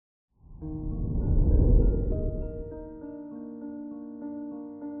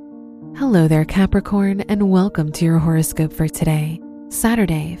Hello there, Capricorn, and welcome to your horoscope for today,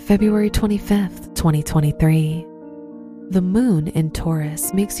 Saturday, February 25th, 2023. The moon in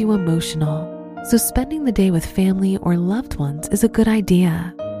Taurus makes you emotional, so spending the day with family or loved ones is a good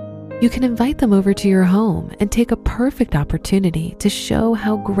idea. You can invite them over to your home and take a perfect opportunity to show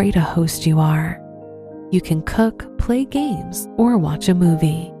how great a host you are. You can cook, play games, or watch a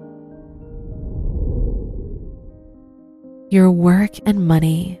movie. Your work and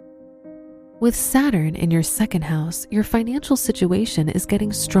money. With Saturn in your second house, your financial situation is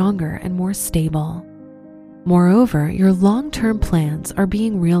getting stronger and more stable. Moreover, your long-term plans are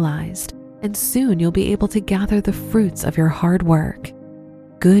being realized, and soon you'll be able to gather the fruits of your hard work.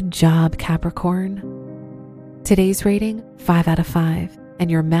 Good job, Capricorn. Today's rating, 5 out of 5,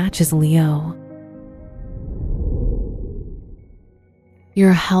 and your match is Leo.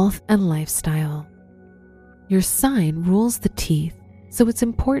 Your health and lifestyle. Your sign rules the teeth, so it's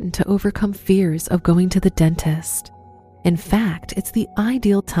important to overcome fears of going to the dentist. In fact, it's the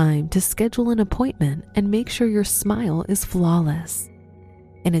ideal time to schedule an appointment and make sure your smile is flawless.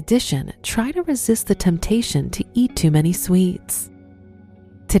 In addition, try to resist the temptation to eat too many sweets.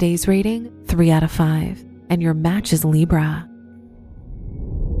 Today's rating, 3 out of 5, and your match is Libra.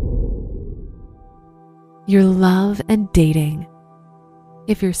 Your love and dating.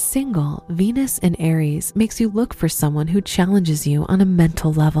 If you're single, Venus in Aries makes you look for someone who challenges you on a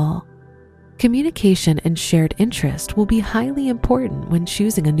mental level. Communication and shared interest will be highly important when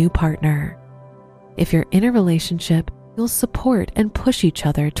choosing a new partner. If you're in a relationship, you'll support and push each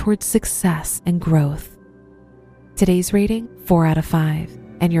other towards success and growth. Today's rating, 4 out of 5,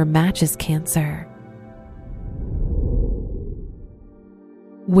 and your match is Cancer.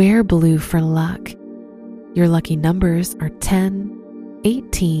 Wear blue for luck. Your lucky numbers are 10,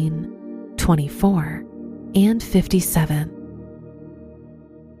 18, 24, and 57.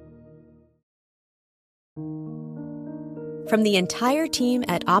 From the entire team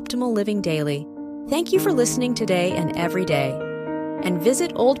at Optimal Living Daily, thank you for listening today and every day. And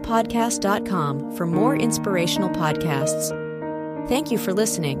visit oldpodcast.com for more inspirational podcasts. Thank you for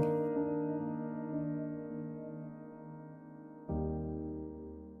listening.